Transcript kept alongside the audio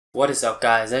What is up,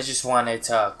 guys? I just wanted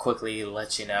to quickly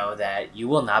let you know that you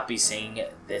will not be seeing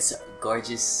this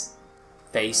gorgeous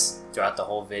face throughout the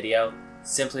whole video,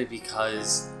 simply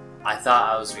because I thought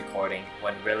I was recording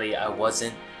when really I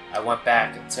wasn't. I went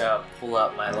back to pull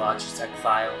up my Logitech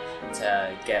file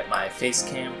to get my face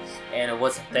cam and it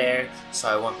wasn't there, so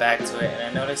I went back to it and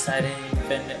I noticed I didn't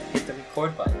even hit the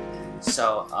record button.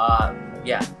 So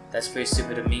yeah, that's pretty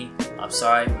stupid of me. I'm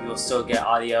sorry. You will still get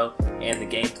audio and the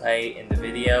gameplay in the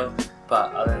video,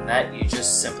 but other than that, you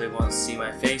just simply won't see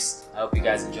my face. I hope you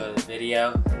guys enjoy the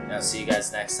video, and I'll see you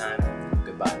guys next time.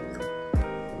 Goodbye.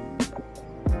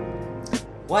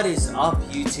 What is up,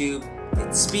 YouTube?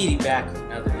 It's Speedy back with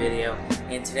another video,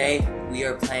 and today we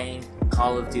are playing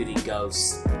Call of Duty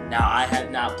Ghosts. Now, I have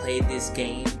not played this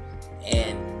game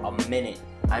in a minute.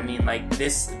 I mean, like,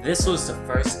 this was the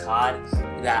first COD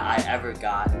that I ever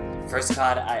got. First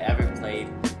COD I ever played.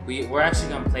 We're actually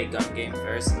gonna play gun game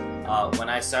first. When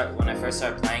I first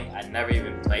started playing, I never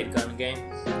even played gun game.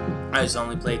 I just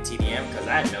only played TDM because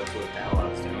I had no clue what the hell I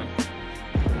was doing.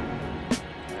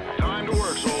 Time to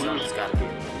work, soldiers. Someone's gotta be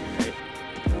over here,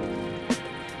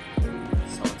 right?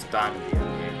 Someone's bound to be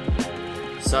over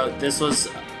here. So this was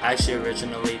actually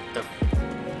originally the.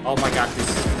 Oh my god, this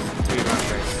is 3-run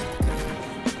race.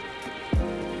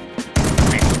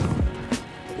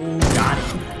 Oh, got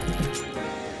him.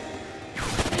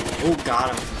 Oh, got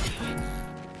him.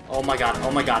 Oh my god, oh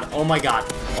my god, oh my god,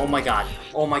 oh my god,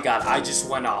 oh my god, I just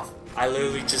went off. I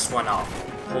literally just went off.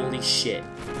 Holy shit.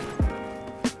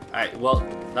 Alright, well,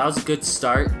 that was a good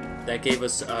start. That gave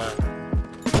us wow,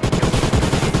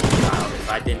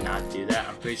 if I did not do that,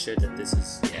 I'm pretty sure that this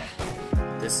is, yeah,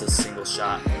 this is a single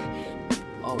shot.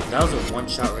 Oh, that was a one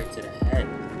shot right to the head.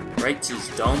 Right to his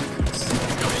dome piece.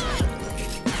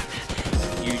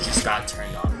 You just got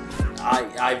turned on.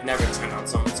 I've never turned on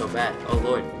someone so bad. Oh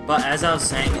lord. But as I was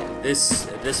saying, this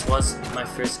was my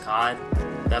first COD.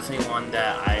 Definitely one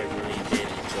that I really did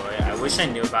enjoy. I wish I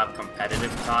knew about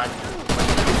competitive COD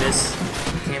when this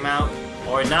came out.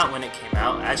 Or not when it came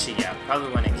out. Actually, yeah,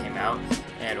 probably when it came out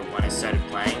and when I started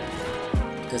playing.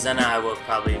 Because then I would have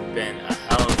probably been a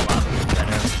hell of a lot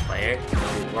better player.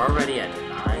 We're already at 9.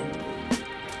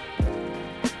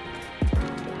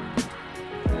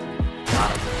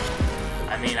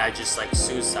 I mean, I just like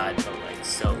suicide, but like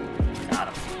still got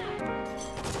him.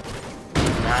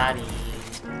 Got him.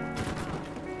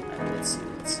 Alright, let's see.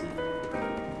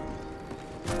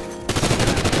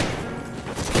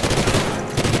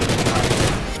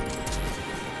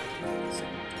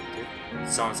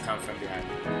 Someone's coming from behind.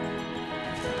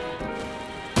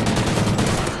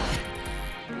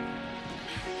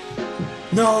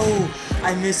 No!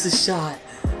 I missed a shot.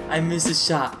 I missed a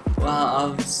shot.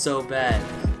 Wow, I'm so bad.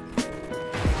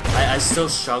 I still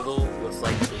struggle with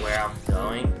like where I'm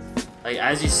going. Like,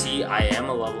 as you see, I am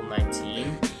a level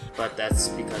 19, but that's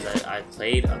because I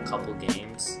played a couple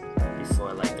games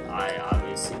before like I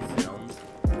obviously filmed.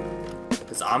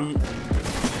 Because I'm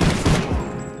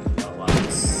oh wow,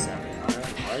 this is semi-auto.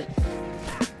 What?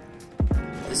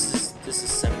 This is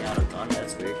semi-auto gun,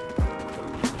 that's weird.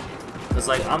 Because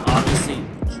like I'm obviously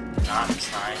not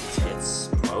trying to get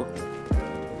smoked,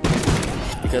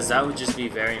 because that would just be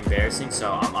very embarrassing.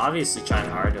 So I'm obviously trying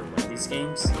hard to win these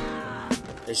games.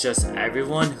 It's just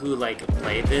everyone who like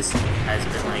played this has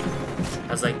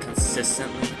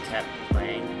consistently kept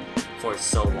playing for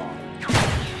so long.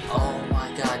 Oh my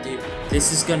god, dude,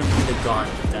 this is gonna be the gun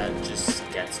that just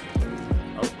gets me.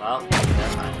 Oh well,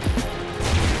 never mind.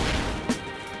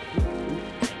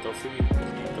 Can't go for you.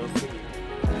 Can't go for you.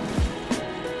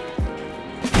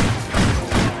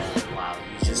 Wow,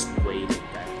 you just waited.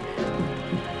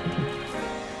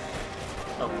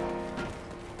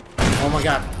 Oh my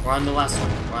god, we're on the last one.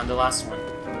 We're on the last one.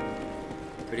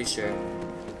 Pretty sure.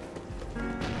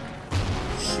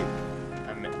 Shoot.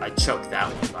 I choked that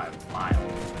one by a mile.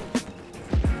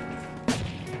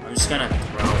 I'm just gonna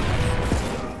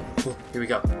throw. Ooh, here we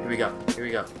go. Here we go. Here we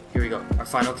go. Here we go. Our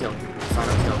final kill.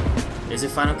 Final kill. Is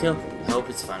it final kill? I hope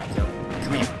it's final kill.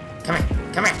 Come here. Come here.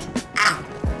 Come here. Ah!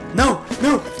 No!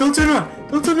 No! Don't turn around!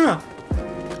 Don't turn around!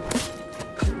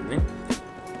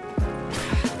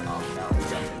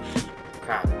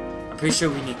 Pretty sure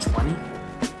we need 20.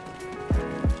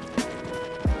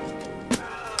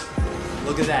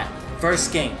 Look at that.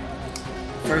 First game.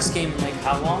 First game in like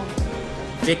how long?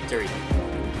 Victory.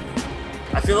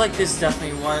 I feel like this is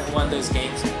definitely one of those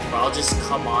games where I'll just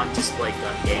come on, just play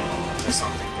gun game or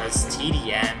something. Because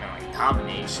TDM and like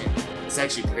domination, it's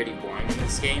actually pretty boring in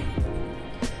this game.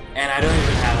 And I don't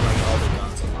even have like all the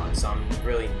guns unlocked, so I'm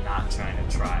really not trying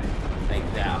to try like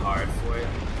that hard for it.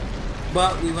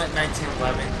 But we went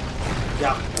 19-11.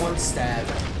 Got one stab.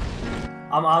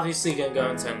 I'm obviously gonna go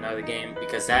into another game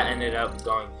because that ended up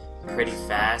going pretty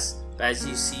fast. But as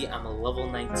you see, I'm a level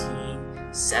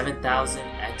 19, 7,000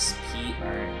 XP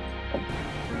earned.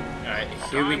 Alright,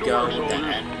 here we go with the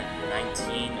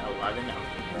M1911.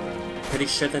 I'm pretty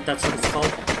sure that that's what it's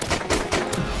called.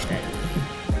 Okay.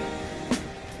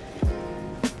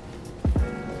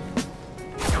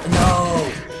 No!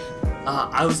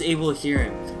 I was able to hear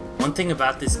him. One thing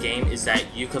about this game is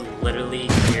that you could literally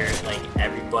hear, like,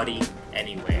 everybody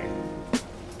anywhere.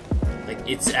 Like,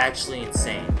 it's actually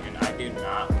insane, and I do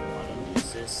not want to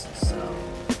lose this, so...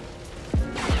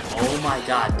 Oh my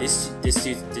god, this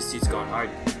dude's going hard.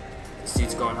 This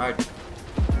dude's going hard.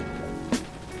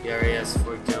 He already has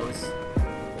 4 kills.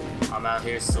 I'm out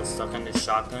here still stuck on this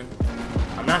shotgun.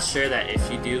 I'm not sure that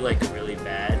if you do, like, really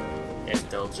bad, if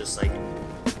they'll just, like,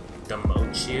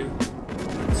 demote you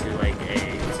to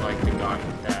like the gun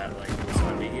that like was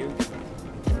under you.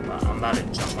 But I'm about to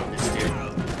jump on this dude.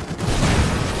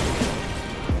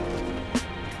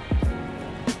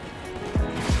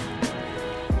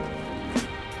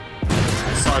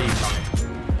 I saw you coming.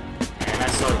 And I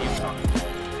saw you coming.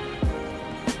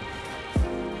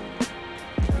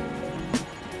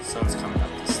 Someone's coming up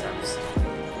the steps.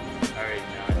 I already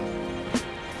know it.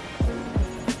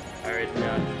 I already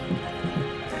know it.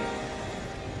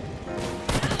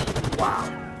 Wow,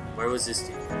 where was this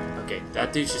dude? Okay,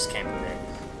 that dude just came in there.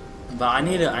 But I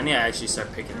need to actually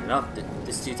start picking it up.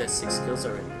 This dude has 6 kills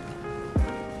already.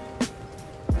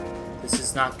 This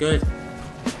is not good.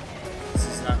 This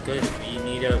is not good. We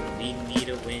need to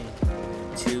win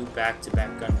 2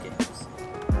 back-to-back gun games.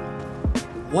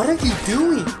 What are you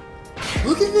doing?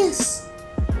 Look at this.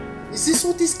 Is this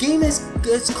what this game has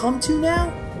come to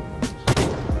now?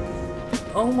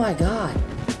 Oh my god.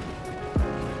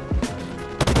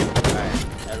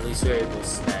 At least we're able to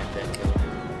snag that kill.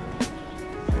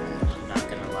 I'm not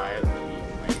gonna lie, we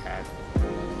might have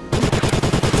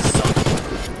something.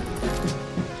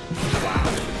 Wow.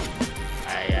 I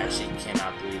actually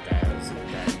cannot believe that I was that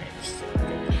managed to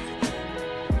get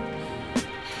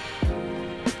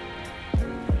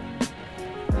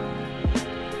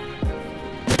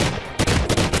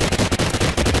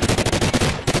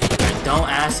that. Don't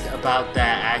ask about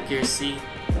that accuracy.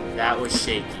 That was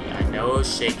shaky. I know it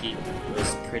was shaky. It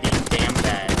was pretty damn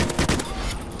bad.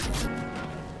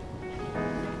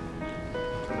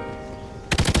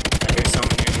 I hear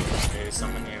someone near me. I hear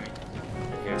someone near me.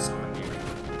 I hear someone near me.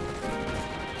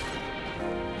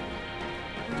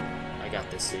 I got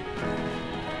this dude.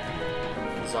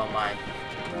 It's all mine.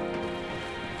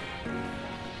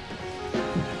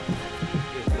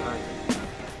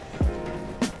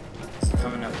 Is he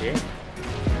coming up here?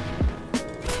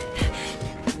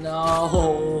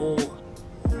 No!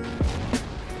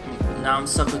 Now I'm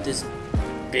stuck with this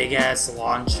big ass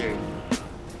launcher.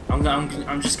 I'm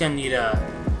just gonna need to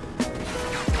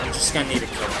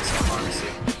kill myself, honestly.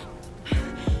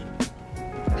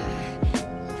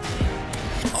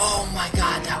 Oh my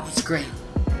god, that was great.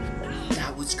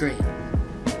 That was great.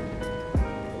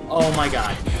 Oh my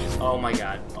god. Oh my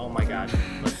god. Oh my god.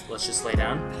 Let's just lay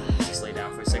down. Let's just lay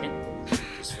down for a second.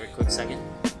 Just for a quick second.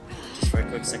 Just for a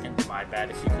quick second. My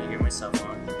bad if you can hear myself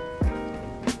on.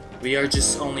 We are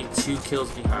just only 2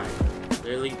 kills behind.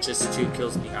 Literally just 2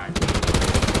 kills behind.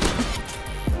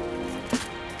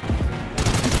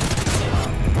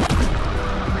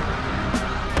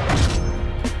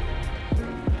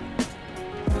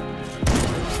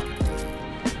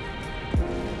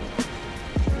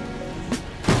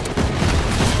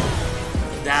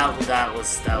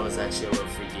 That was actually a little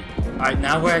freaky. Alright,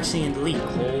 now we're actually in the lead.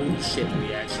 Holy shit,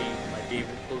 we actually might be able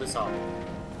to pull this off.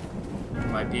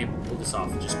 Might be able to pull this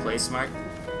off. Just play smart,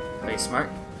 play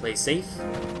safe,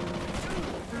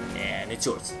 and it's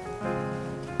yours.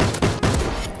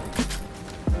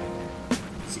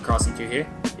 Is he crossing through here?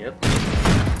 Yep.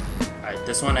 Alright,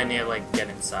 this one I need to like get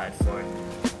inside for it.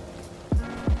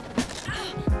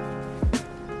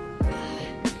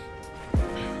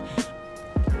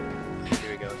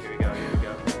 Here we go.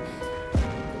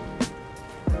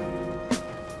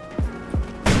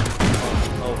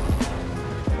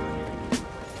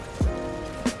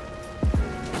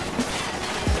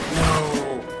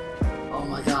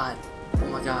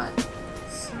 God.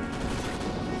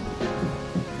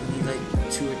 We need like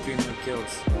 2 or 3 more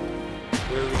kills.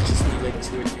 We literally just need like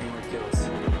 2 or 3 more kills.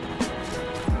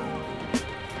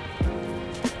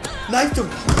 Knifed him!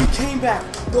 He came back!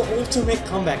 The ultimate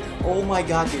comeback. Oh my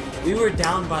god, dude. We were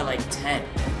down by like 10.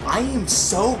 I am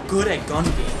so good at gun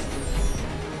games.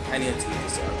 I need to tweet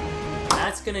this out.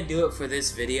 That's gonna do it for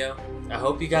this video. I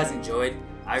hope you guys enjoyed.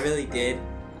 I really did.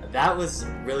 That was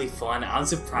really fun. I'm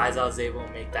surprised I was able to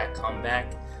make that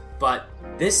comeback. But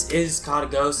this is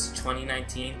COD Ghosts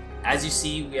 2019. As you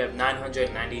see, we have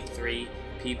 993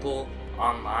 people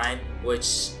online,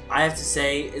 which I have to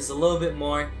say is a little bit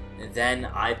more than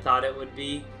I thought it would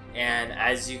be. And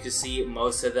as you can see,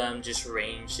 most of them just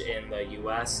range in the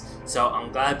US. So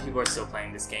I'm glad people are still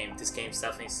playing this game. This game's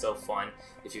definitely still fun.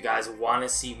 If you guys want to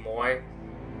see more,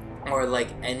 or like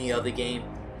any other game,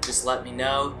 just let me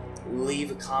know.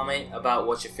 Leave a comment about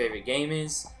what your favorite game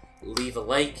is. Leave a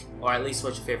like, or at least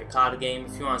what's your favorite COD game.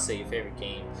 If you want to say your favorite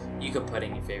game, you can put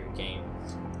in your favorite game.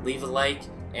 Leave a like,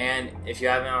 and if you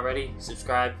haven't already,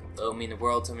 subscribe. It will mean the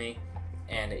world to me.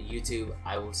 And YouTube,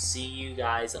 I will see you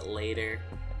guys later.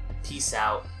 Peace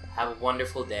out. Have a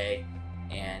wonderful day.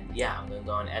 And yeah, I'm going to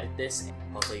go and edit this.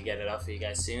 Hopefully get it up for you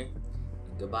guys soon.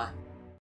 Goodbye.